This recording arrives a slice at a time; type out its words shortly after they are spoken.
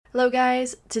Hello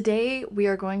guys, today we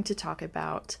are going to talk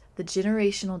about the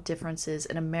generational differences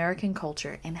in American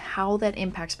culture and how that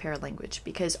impacts paralanguage,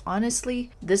 because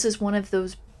honestly, this is one of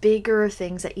those bigger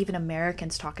things that even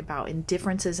Americans talk about in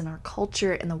differences in our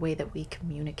culture and the way that we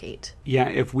communicate. Yeah,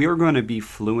 if we are going to be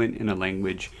fluent in a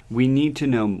language, we need to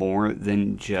know more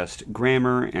than just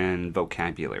grammar and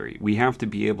vocabulary. We have to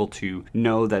be able to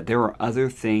know that there are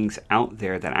other things out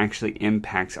there that actually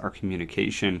impacts our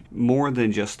communication more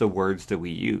than just the words that we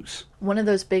use. One of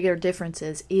those bigger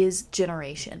differences is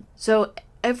generation. So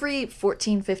every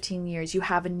 14, 15 years, you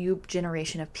have a new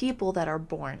generation of people that are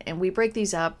born, and we break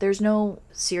these up. There's no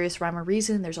serious rhyme or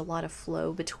reason. There's a lot of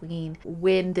flow between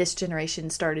when this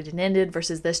generation started and ended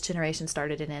versus this generation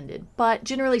started and ended. But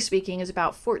generally speaking, it's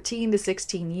about 14 to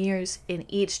 16 years in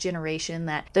each generation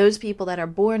that those people that are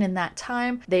born in that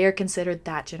time, they are considered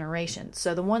that generation.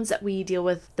 So the ones that we deal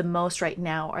with the most right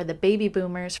now are the baby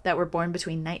boomers that were born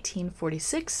between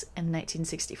 1946 and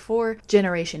 1964,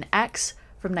 Generation X,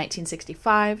 from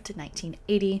 1965 to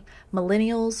 1980,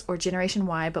 millennials or Generation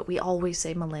Y, but we always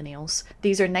say millennials.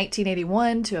 These are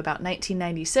 1981 to about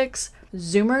 1996,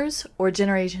 Zoomers or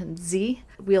Generation Z.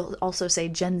 We'll also say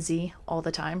Gen Z all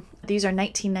the time. These are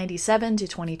 1997 to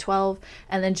 2012,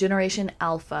 and then Generation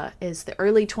Alpha is the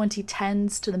early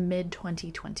 2010s to the mid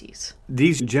 2020s.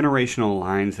 These generational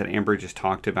lines that Amber just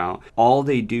talked about, all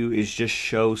they do is just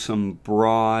show some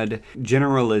broad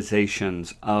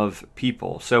generalizations of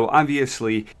people. So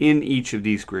obviously, in each of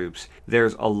these groups,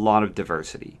 there's a lot of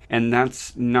diversity. And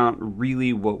that's not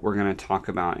really what we're going to talk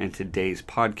about in today's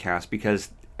podcast, because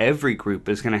every group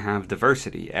is going to have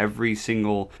diversity. Every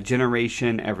single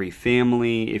generation, every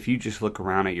family, if you just look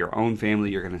around at your own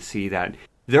family, you're going to see that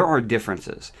there are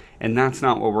differences. And that's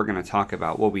not what we're going to talk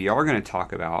about. What we are going to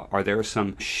talk about are there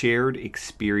some shared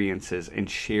experiences and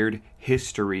shared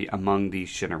history among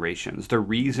these generations. The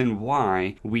reason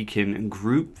why we can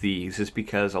group these is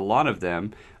because a lot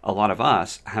of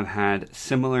us have had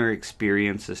similar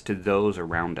experiences to those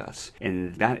around us.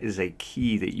 And that is a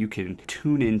key that you can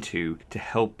tune into to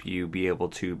help you be able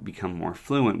to become more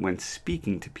fluent when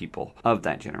speaking to people of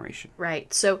that generation.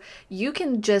 Right. So you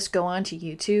can just go onto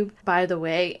YouTube, by the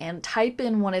way, and type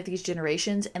in one of these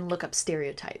generations and look up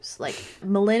stereotypes. Like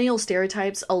millennial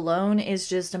stereotypes alone is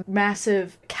just a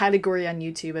massive category on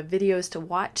YouTube of videos to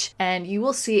watch, and you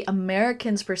will see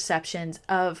Americans' perceptions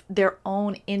of their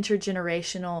own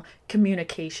intergenerational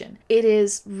communication. It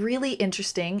is really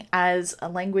interesting as a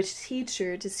language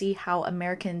teacher to see how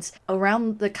Americans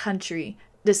around the country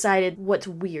decided what's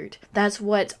weird. That's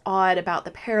what's odd about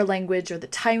the paralanguage or the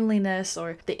timeliness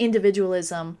or the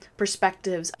individualism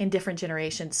perspectives in different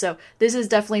generations. So this is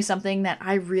definitely something that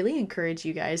I really encourage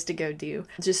you guys to go do.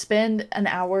 Just spend an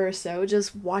hour or so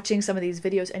just watching some of these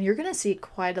videos, and you're going to see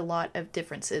quite a lot of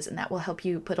differences, and that will help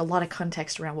you put a lot of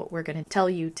context around what we're going to tell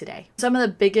you today. Some of the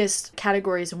biggest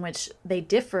categories in which they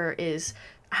differ is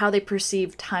how they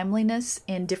perceive timeliness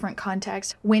in different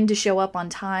contexts, when to show up on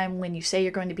time, when you say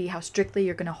you're going to be, how strictly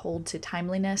you're going to hold to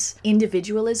timeliness,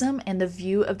 individualism and the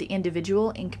view of the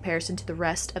individual in comparison to the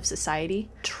rest of society,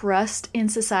 trust in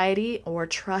society or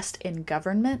trust in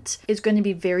government is going to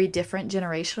be very different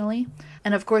generationally.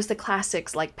 And of course, the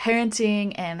classics like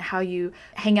parenting and how you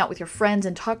hang out with your friends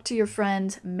and talk to your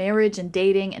friends, marriage and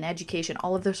dating and education,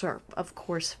 all of those are, of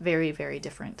course, very, very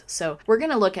different. So we're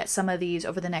going to look at some of these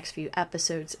over the next few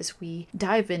episodes as we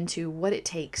dive into what it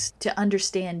takes to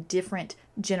understand different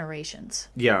generations.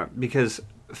 Yeah, because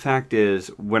fact is,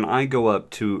 when I go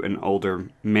up to an older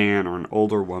man or an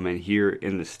older woman here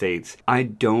in the States, I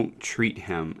don't treat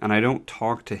him and I don't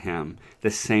talk to him the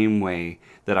same way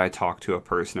that I talk to a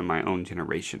person in my own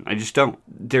generation. I just don't.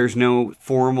 There's no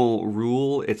formal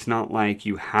rule. It's not like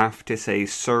you have to say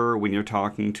sir when you're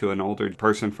talking to an older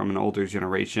person from an older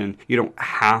generation. You don't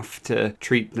have to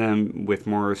treat them with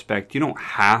more respect. You don't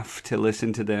have to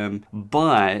listen to them.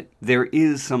 But there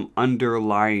is some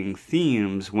underlying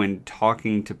themes when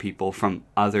talking to people from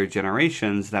other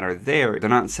generations that are there. They're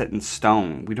not set in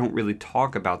stone. We don't really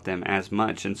talk about them as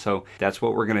much. And so that's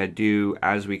what we're going to do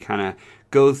as we kind of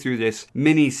go through this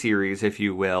mini-series, if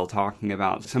you will, talking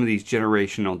about some of these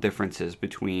generational differences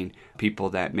between people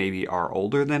that maybe are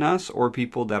older than us or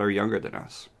people that are younger than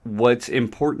us. What's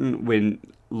important when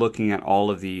looking at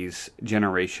all of these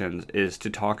generations is to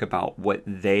talk about what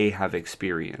they have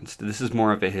experienced. This is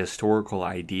more of a historical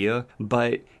idea,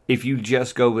 but if you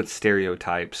just go with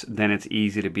stereotypes, then it's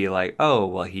easy to be like, oh,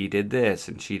 well, he did this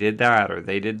and she did that, or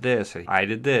they did this, or I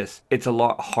did this. It's a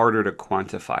lot harder to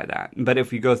quantify that. But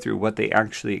if you go through what they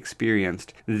actually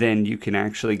experienced, then you can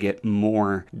actually get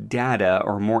more data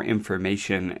or more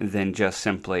information than just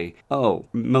simply, oh,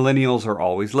 millennials are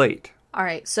always late. All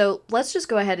right, so let's just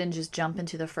go ahead and just jump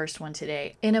into the first one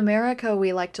today. In America,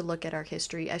 we like to look at our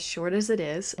history, as short as it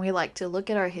is. We like to look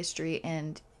at our history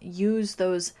and use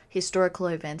those historical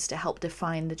events to help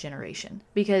define the generation.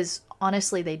 Because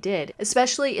honestly, they did,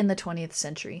 especially in the 20th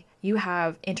century. You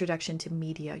have introduction to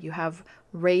media, you have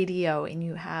radio, and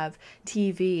you have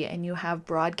TV, and you have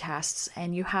broadcasts,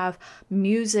 and you have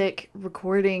music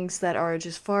recordings that are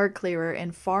just far clearer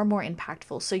and far more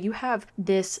impactful. So you have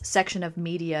this section of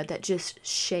media that just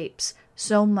shapes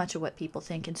so much of what people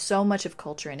think and so much of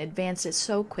culture and advances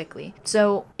so quickly.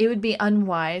 So it would be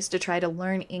unwise to try to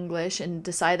learn English and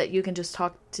decide that you can just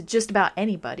talk to just about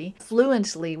anybody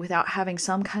fluently without having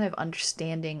some kind of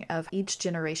understanding of each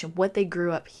generation, what they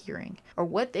grew up hearing or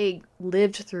what they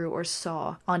lived through or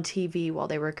saw on TV while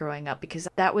they were growing up, because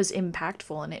that was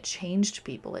impactful and it changed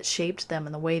people. It shaped them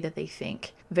in the way that they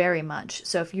think very much.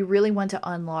 So if you really want to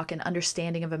unlock an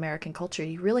understanding of American culture,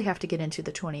 you really have to get into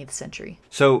the 20th century.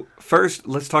 So first,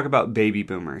 let's talk about baby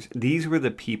boomers. These were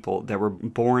the people that were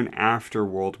born after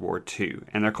World War II.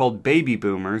 And they're called baby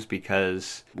boomers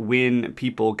because when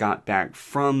people got back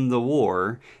from the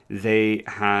war, they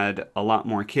had a lot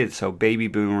more kids. So baby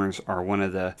boomers are one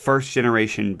of the first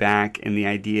generation back, and the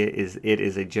idea is it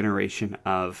is a generation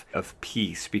of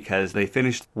peace because they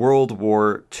finished World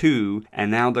War II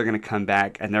and now they're going to come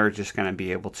back and they're just going to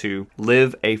be able to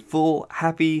live a full,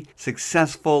 happy,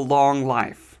 successful, long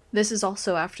life. This is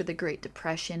also after the Great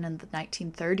Depression in the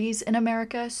 1930s in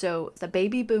America. So the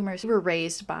baby boomers were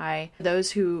raised by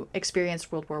those who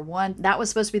experienced World War I. That was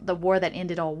supposed to be the war that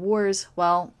ended all wars.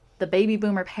 Well, the baby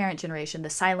boomer parent generation, the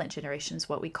silent generation is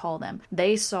what we call them.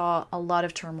 They saw a lot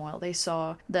of turmoil. They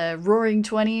saw the roaring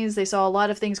 20s. They saw a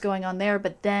lot of things going on there,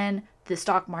 but then the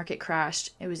stock market crashed.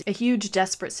 It was a huge,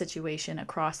 desperate situation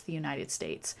across the United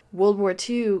States. World War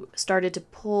II started to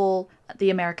pull the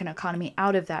American economy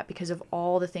out of that because of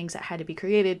all the things that had to be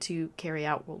created to carry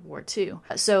out World War II.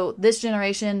 So this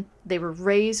generation, they were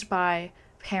raised by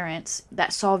parents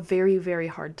that saw very, very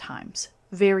hard times.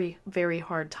 Very, very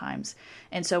hard times.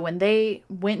 And so when they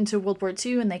went into World War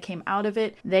II and they came out of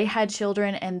it, they had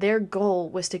children, and their goal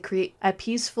was to create a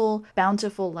peaceful,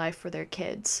 bountiful life for their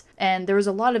kids. And there was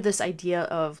a lot of this idea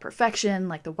of perfection,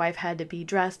 like the wife had to be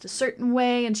dressed a certain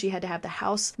way and she had to have the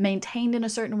house maintained in a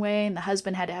certain way, and the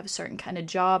husband had to have a certain kind of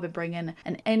job and bring in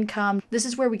an income. This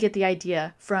is where we get the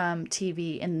idea from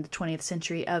TV in the 20th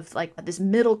century of like this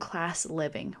middle class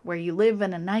living where you live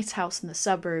in a nice house in the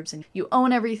suburbs and you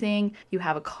own everything, you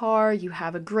have a car, you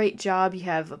have a great job, you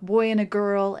have a boy and a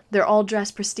girl, they're all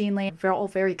dressed pristinely, they're all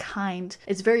very kind.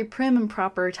 It's very prim and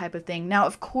proper type of thing. Now,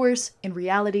 of course, in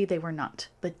reality, they were not,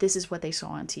 but this is what they saw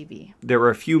on TV. There were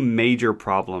a few major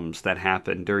problems that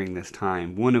happened during this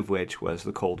time, one of which was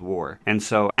the Cold War. And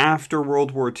so after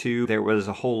World War II, there was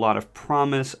a whole lot of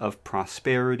promise of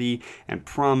prosperity and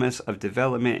promise of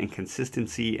development and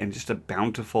consistency and just a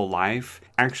bountiful life.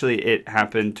 Actually, it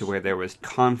happened to where there was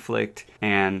conflict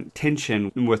and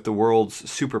tension with the world's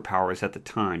superpowers at the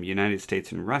time, United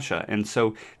States and Russia. And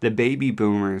so the baby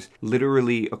boomers,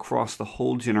 literally across the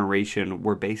whole generation,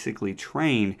 were basically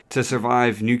trained to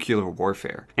survive nuclear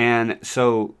warfare. And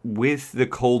so with the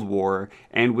Cold War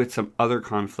and with some other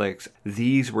conflicts,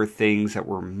 these were things that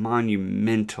were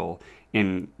monumental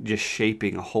in just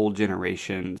shaping a whole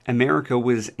generation. America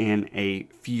was in a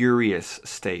furious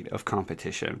state of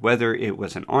competition. Whether it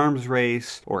was an arms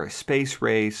race or a space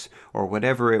race or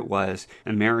whatever it was,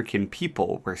 American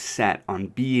people were set on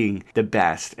being the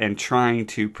best and trying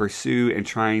to pursue and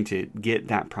trying to get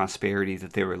that prosperity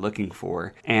that they were looking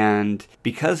for. And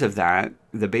because of that,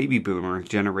 the baby boomer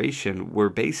generation were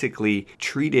basically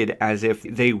treated as if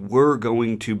they were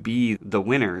going to be the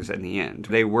winners in the end.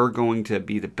 They were going to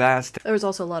be the best. There was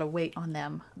also a lot of weight on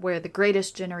them, where the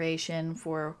greatest generation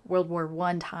for World War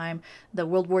I time, the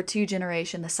World War II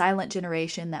generation, the silent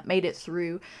generation that made it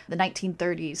through the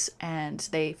 1930s, and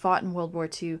they fought in World War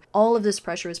II, all of this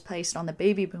pressure was placed on the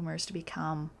baby boomers to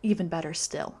become even better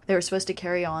still. They were supposed to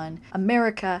carry on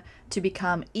America to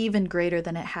become even greater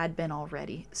than it had been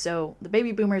already. So the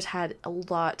baby boomers had a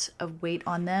lot of weight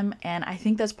on them, and I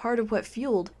think that's part of what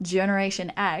fueled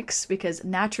Generation X, because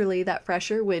naturally that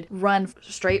pressure would run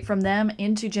straight from them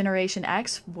into Generation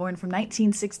X, born from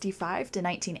 1965 to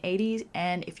 1980.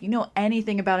 And if you know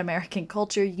anything about American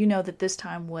culture, you know that this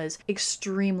time was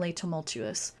extremely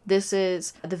tumultuous. This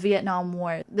is the Vietnam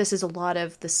War. This is a lot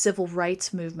of the civil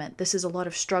rights movement. This is a lot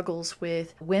of struggles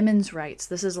with women's rights.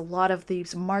 This is a lot of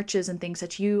these marches and things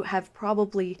that you have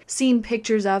probably seen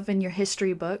pictures of in your history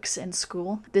history books in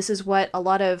school. This is what a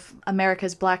lot of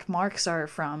America's black marks are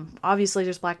from. Obviously,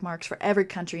 there's black marks for every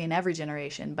country and every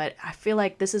generation, but I feel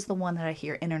like this is the one that I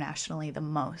hear internationally the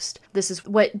most. This is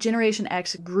what Generation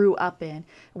X grew up in,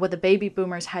 what the baby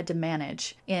boomers had to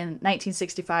manage in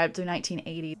 1965 through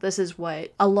 1980. This is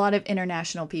what a lot of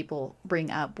international people bring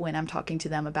up when I'm talking to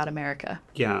them about America.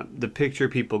 Yeah, the picture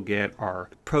people get are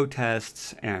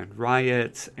protests and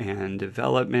riots and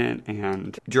development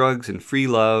and drugs and free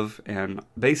love, and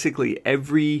basically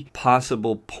every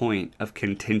possible point of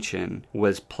contention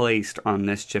was placed on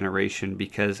this generation,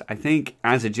 because I think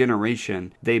as a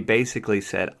generation, they basically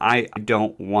said, I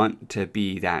don't want to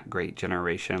be that great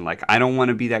generation. Like, I don't want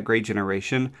to be that great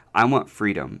generation. I want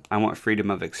freedom. I want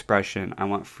freedom of expression. I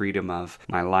want freedom of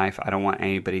my life. I don't want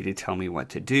anybody to tell me what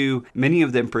to do. Many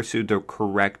of them pursued the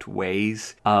correct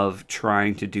ways of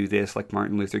trying to do this, like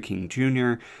Martin Luther King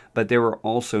Jr., but there were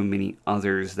also many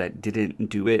others that didn't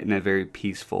do it in a very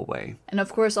peaceful way. And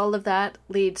of course, all of that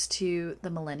leads to the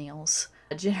millennials.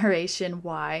 Generation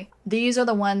Y. These are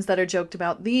the ones that are joked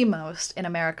about the most in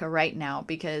America right now,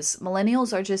 because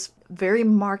millennials are just very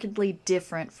markedly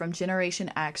different from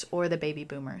Generation X or the baby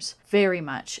boomers. Very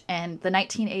much. And the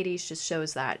 1980s just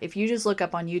shows that. If you just look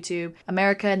up on YouTube,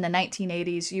 America in the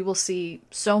 1980s, you will see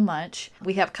so much.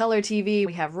 We have color TV,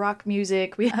 we have rock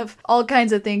music, we have all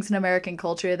kinds of things in American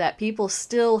culture that people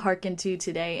still hearken to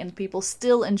today and people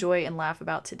still enjoy and laugh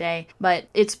about today. But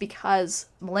it's because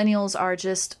millennials are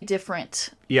just different.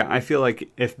 Yeah, I feel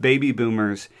like if baby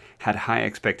boomers had high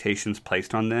expectations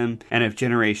placed on them, and if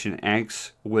Generation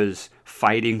X was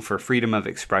fighting for freedom of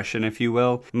expression, if you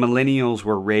will, millennials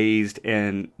were raised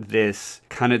in this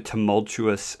kind of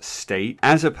tumultuous state.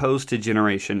 As opposed to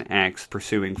Generation X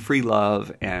pursuing free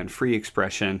love and free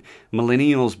expression,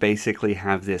 millennials basically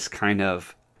have this kind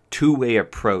of two-way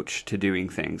approach to doing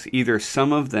things. Either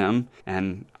some of them,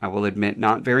 and I will admit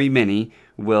not very many,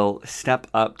 will step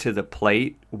up to the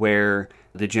plate where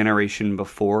the generation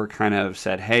before kind of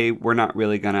said, hey, we're not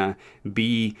really going to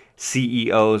be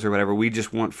CEOs or whatever. We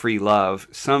just want free love.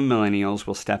 Some millennials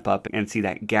will step up and see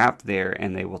that gap there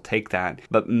and they will take that.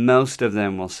 But most of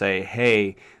them will say,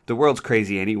 hey, the world's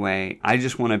crazy anyway. I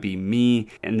just want to be me.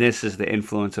 And this is the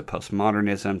influence of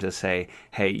postmodernism to say,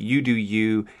 hey, you do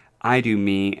you. I do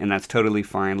me, and that's totally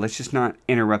fine. Let's just not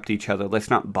interrupt each other.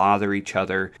 Let's not bother each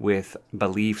other with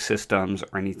belief systems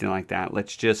or anything like that.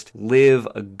 Let's just live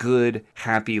a good,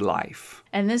 happy life.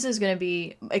 And this is going to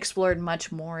be explored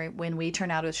much more when we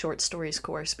turn out a short stories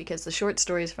course, because the short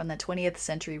stories from the 20th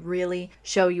century really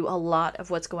show you a lot of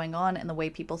what's going on and the way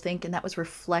people think, and that was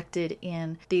reflected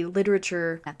in the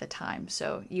literature at the time.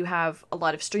 So you have a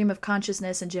lot of stream of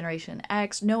consciousness in Generation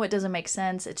X. No, it doesn't make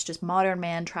sense. It's just modern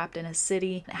man trapped in a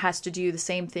city. It has to do the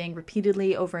same thing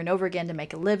repeatedly over and over again to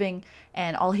make a living,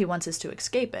 and all he wants is to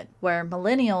escape it. Where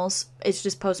millennials, it's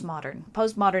just postmodern.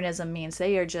 Postmodernism means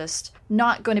they are just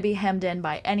not going to be hemmed in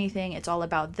by anything. It's all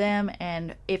about them,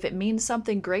 and if it means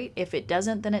something, great. If it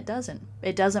doesn't, then it doesn't.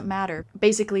 It doesn't matter.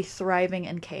 Basically, thriving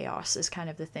in chaos is kind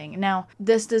of the thing. Now,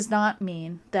 this does not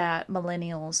mean that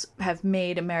millennials have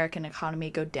made American economy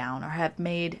go down or have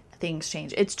made things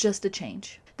change. It's just a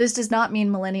change. This does not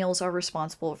mean millennials are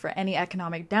responsible for any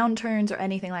economic downturns or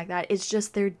anything like that. It's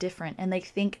just they're different and they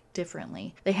think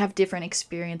differently. They have different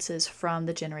experiences from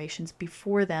the generations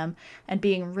before them, and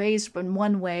being raised in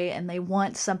one way and they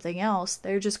want something else,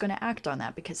 they're just going to act on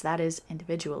that because that is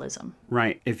individualism.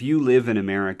 Right. If you live in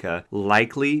America,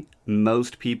 likely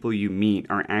most people you meet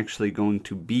are actually going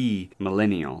to be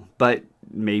millennial. But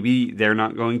maybe they're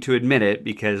not going to admit it,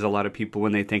 because a lot of people,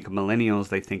 when they think of millennials,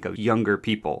 they think of younger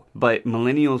people. But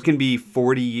millennials can be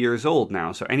 40 years old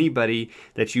now. So anybody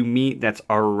that you meet that's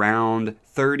around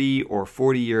 30 or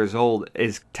 40 years old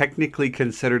is technically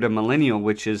considered a millennial,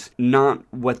 which is not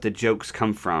what the jokes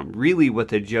come from. Really, what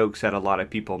the jokes that a lot of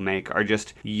people make are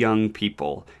just young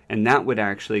people. And that would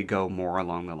actually go more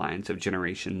along the lines of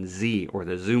Generation Z or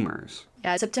the Zoomers.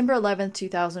 Yeah, September 11th,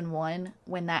 2001,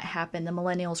 when that happened, the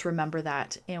millennials remember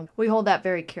that. And we hold that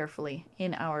very carefully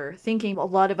in our thinking. A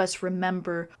lot of us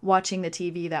remember watching the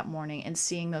TV that morning and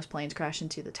seeing those planes crash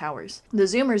into the towers. The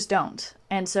Zoomers don't.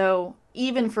 And so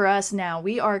even for us now,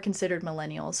 we are considered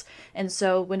millennials. And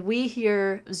so when we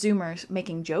hear Zoomers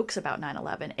making jokes about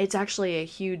 9/11, it's actually a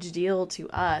huge deal to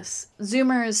us.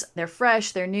 Zoomers, they're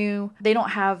fresh, they're new. They don't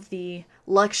have the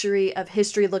luxury of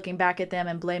history looking back at them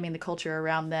and blaming the culture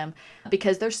around them,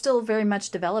 because they're still very much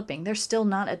developing. They're still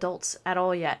not adults at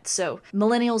all yet. So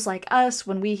millennials like us,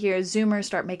 when we hear Zoomers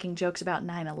start making jokes about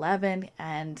 9/11,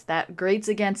 and that grates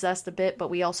against us a bit, but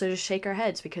we also just shake our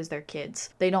heads because they're kids.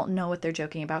 They don't know what they're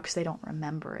joking about because they don't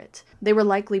remember it. They were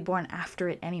likely born after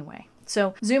it anyway.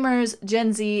 So Zoomers,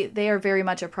 Gen Z, they are very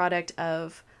much a product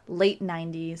of late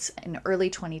 90s and early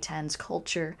 2010s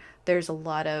culture. There's a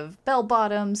lot of bell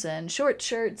bottoms and short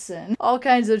shirts and all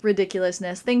kinds of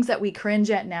ridiculousness, things that we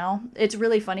cringe at now. It's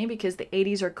really funny because the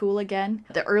 80s are cool again.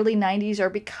 The early 90s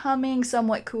are becoming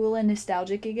somewhat cool and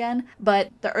nostalgic again. But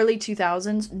the early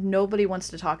 2000s, nobody wants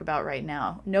to talk about right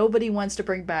now. Nobody wants to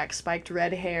bring back spiked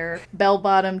red hair, bell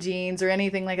bottom jeans, or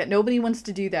anything like that. Nobody wants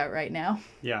to do that right now.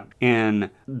 Yeah. And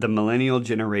the millennial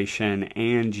generation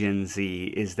and Gen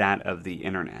Z is that of the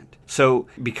internet. So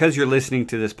because you're listening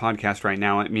to this podcast right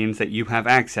now, it means that you have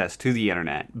access to the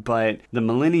internet. But the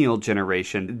millennial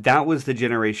generation, that was the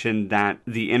generation that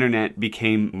the internet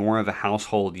became more of a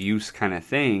household use kind of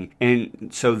thing. And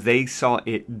so they saw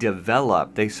it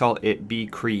develop, they saw it be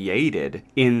created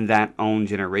in that own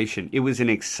generation. It was an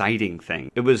exciting thing.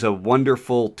 It was a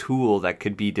wonderful tool that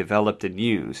could be developed and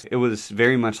used. It was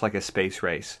very much like a space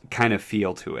race kind of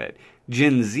feel to it.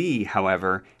 Gen Z,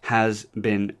 however, has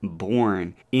been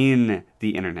born in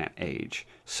the internet age.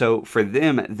 So for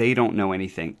them, they don't know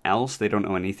anything else. They don't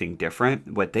know anything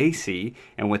different. What they see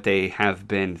and what they have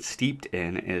been steeped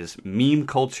in is meme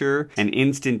culture and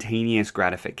instantaneous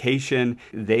gratification.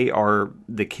 They are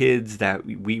the kids that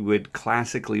we would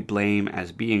classically blame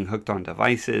as being hooked on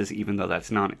devices, even though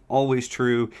that's not always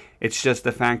true. It's just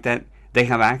the fact that they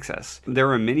have access.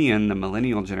 There are many in the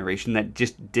millennial generation that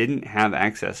just didn't have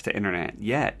access to internet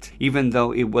yet. Even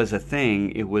though it was a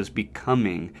thing, it was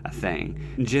becoming a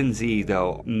thing. Gen Z,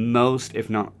 though, most, if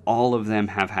not all of them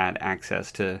have had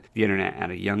access to the internet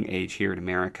at a young age here in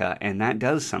America, and that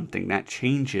does something. That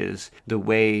changes the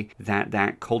way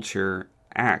that culture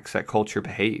acts, that culture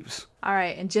behaves. All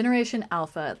right, and Generation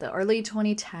Alpha, the early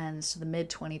 2010s to the mid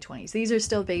 2020s. These are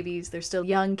still babies. They're still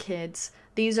young kids.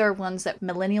 These are ones that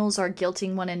millennials are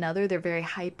guilting one another. They're very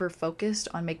hyper-focused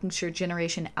on making sure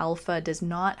Generation Alpha does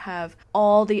not have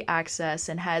all the access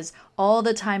and has all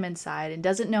the time inside and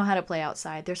doesn't know how to play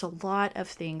outside. There's a lot of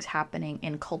things happening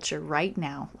in culture right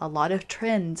now, a lot of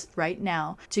trends right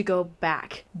now to go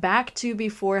back to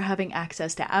before having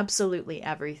access to absolutely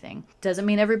everything. Doesn't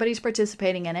mean everybody's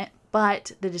participating in it,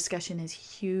 but the discussion is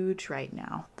huge right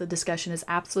now. The discussion is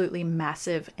absolutely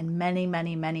massive, and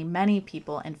many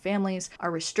people and families are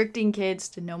restricting kids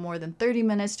to no more than 30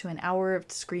 minutes to an hour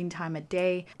of screen time a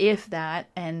day, if that,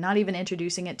 and not even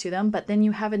introducing it to them. But then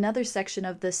you have another section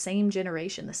of the same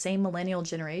generation, the same millennial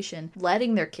generation,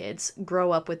 letting their kids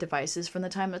grow up with devices from the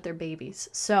time that they're babies.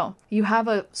 So you have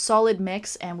a solid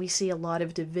mix, and we see a lot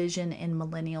of division in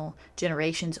millennial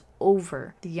generations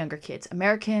over the younger kids.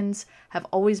 Americans have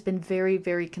always been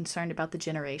very concerned about the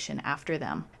generation after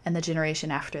them and the generation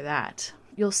after that.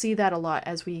 You'll see that a lot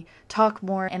as we talk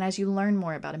more and as you learn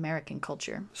more about American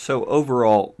culture. So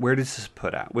overall, where does this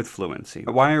put at with fluency?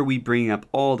 Why are we bringing up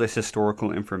all this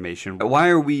historical information? Why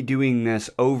are we doing this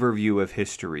overview of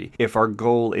history if our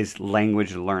goal is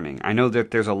language learning? I know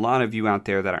that there's a lot of you out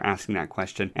there that are asking that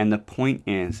question, and the point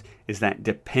is that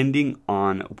depending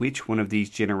on which one of these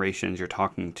generations you're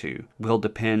talking to will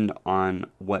depend on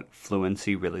what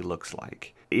fluency really looks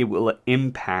like. It will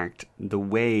impact the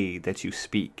way that you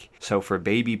speak. So for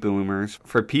baby boomers,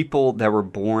 for people that were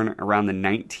born around the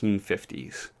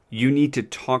 1950s, you need to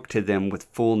talk to them with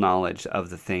full knowledge of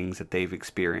the things that they've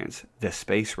experienced. The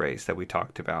space race that we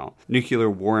talked about, nuclear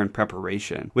war and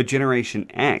preparation. With Generation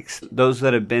X, those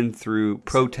that have been through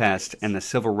protest and the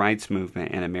civil rights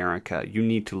movement in America, you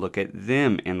need to look at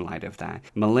them in light of that.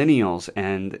 Millennials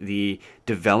and the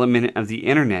development of the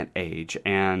internet age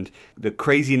and the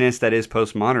craziness that is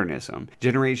postmodernism.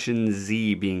 Generation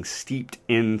Z being steeped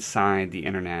inside the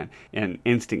internet and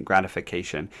instant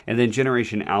gratification. And then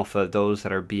Generation Alpha, those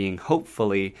that are being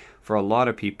hopefully for a lot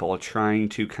of people trying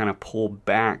to kind of pull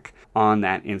back on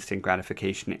that instant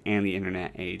gratification and the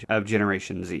internet age of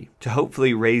Generation Z to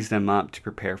hopefully raise them up to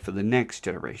prepare for the next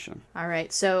generation. All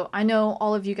right, so I know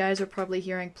all of you guys are probably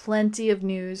hearing plenty of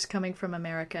news coming from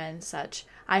America and such.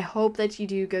 I hope that you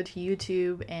do go to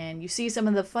YouTube and you see some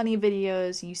of the funny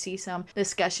videos, and you see some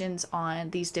discussions on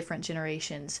these different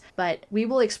generations. But we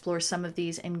will explore some of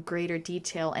these in greater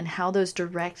detail and how those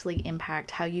directly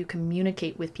impact how you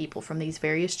communicate with people from these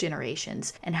various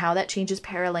generations and how that changes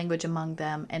paralanguage among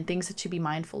them and things to be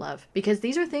mindful of. Because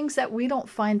these are things that we don't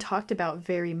find talked about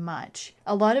very much.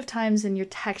 A lot of times in your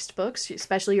textbooks,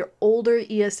 especially your older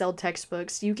ESL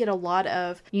textbooks, you get a lot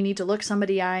of, you need to look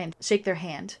somebody in the eye and shake their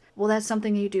hand. Well, that's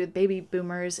something you do with baby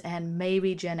boomers and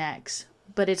maybe Gen X.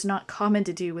 but it's not common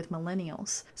to do with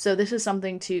millennials. So this is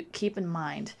something to keep in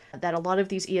mind, that a lot of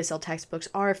these ESL textbooks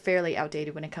are fairly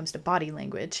outdated when it comes to body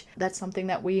language. That's something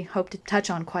that we hope to touch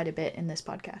on quite a bit in this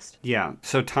podcast. Yeah,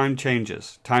 so time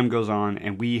changes, time goes on,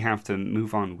 and we have to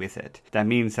move on with it. That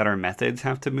means that our methods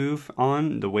have to move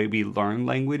on. The way we learn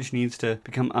language needs to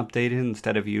become updated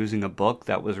instead of using a book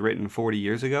that was written 40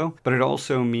 years ago. But it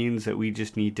also means that we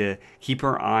just need to keep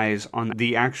our eyes on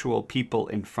the actual people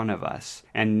in front of us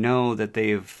and know that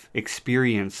they've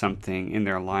experienced something in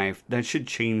their life that should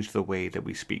change the way that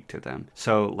we speak to them.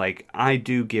 So, like, I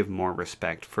do give more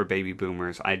respect for baby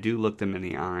boomers. I do look them in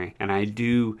the eye, and I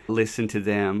do listen to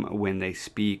them when they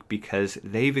speak because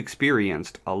they've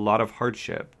experienced a lot of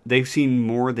hardship. They've seen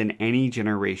more than any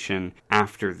generation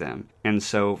after them. And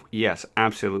so, yes,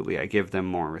 absolutely, I give them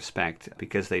more respect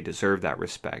because they deserve that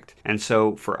respect. And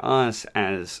so for us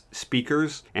as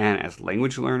speakers and as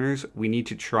language learners, we need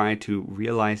to try to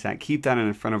realize that, keep that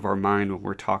in front of our mind when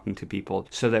we're talking to people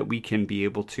so that we can be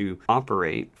able to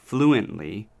operate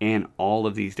fluently in all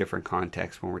of these different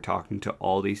contexts when we're talking to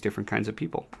all these different kinds of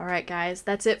people. All right, guys,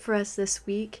 that's it for us this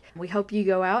week. We hope you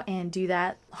go out and do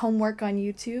that homework on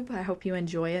YouTube. I hope you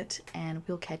enjoy it, and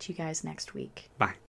we'll catch you guys next week. Bye.